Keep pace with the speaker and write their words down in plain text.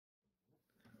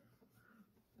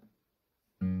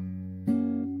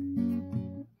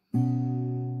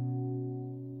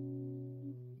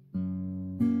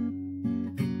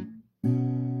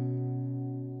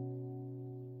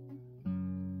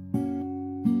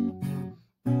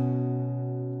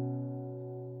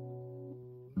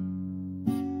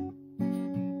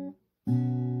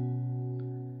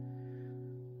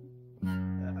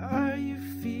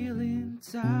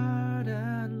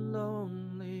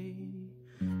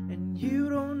you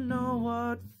don't know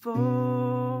what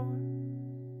for.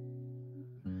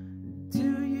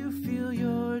 Do you feel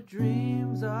your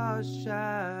dreams are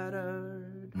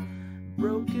shattered,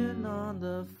 broken on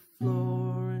the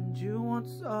floor, and you want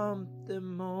something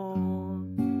more?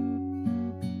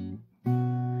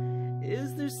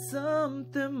 Is there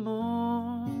something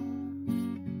more?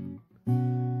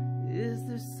 Is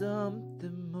there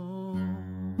something more?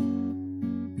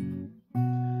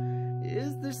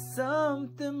 Is there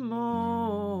something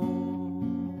more?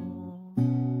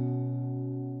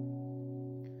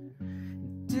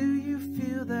 Do you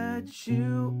feel that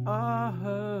you are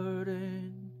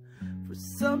hurting for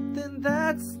something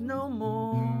that's no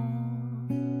more?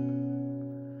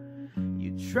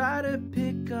 You try to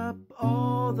pick up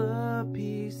all the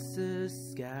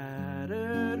pieces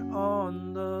scattered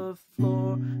on the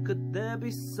floor. Could there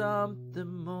be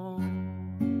something more?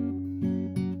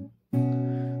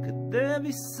 Could there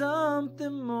be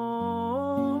something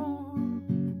more?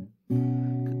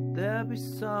 Could there be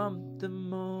something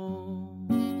more?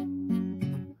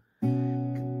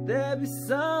 Could there be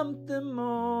something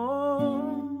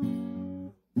more?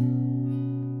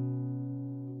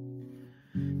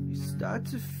 You start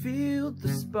to feel the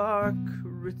spark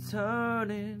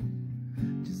returning,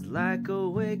 just like a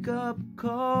wake-up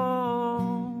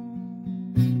call.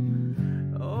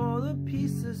 All the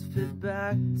pieces fit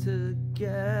back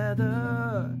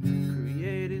together,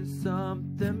 creating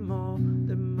something more.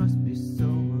 There must be so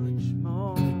much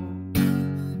more.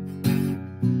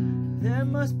 There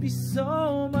must be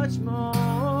so much more.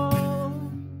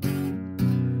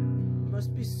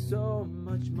 Must be so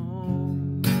much more.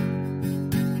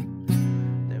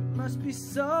 There must be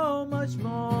so much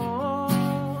more.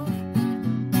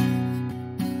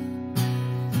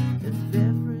 If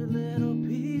every little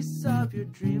piece of your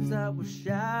dreams that were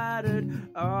shattered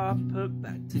are put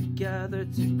back together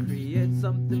to create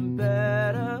something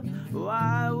better,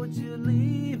 why would you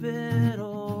leave it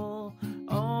all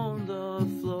on the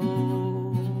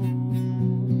floor?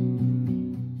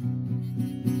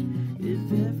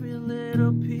 If every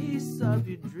little piece of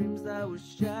your dreams that was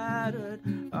shattered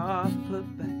are put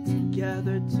back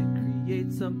together to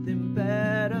create something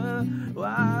better,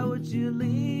 why would you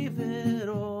leave it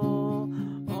all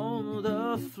on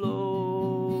the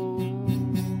floor?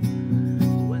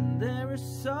 When there is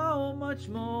so much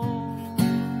more,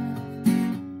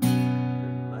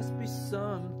 there must be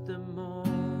something more.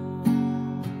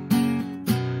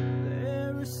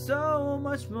 There is so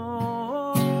much more.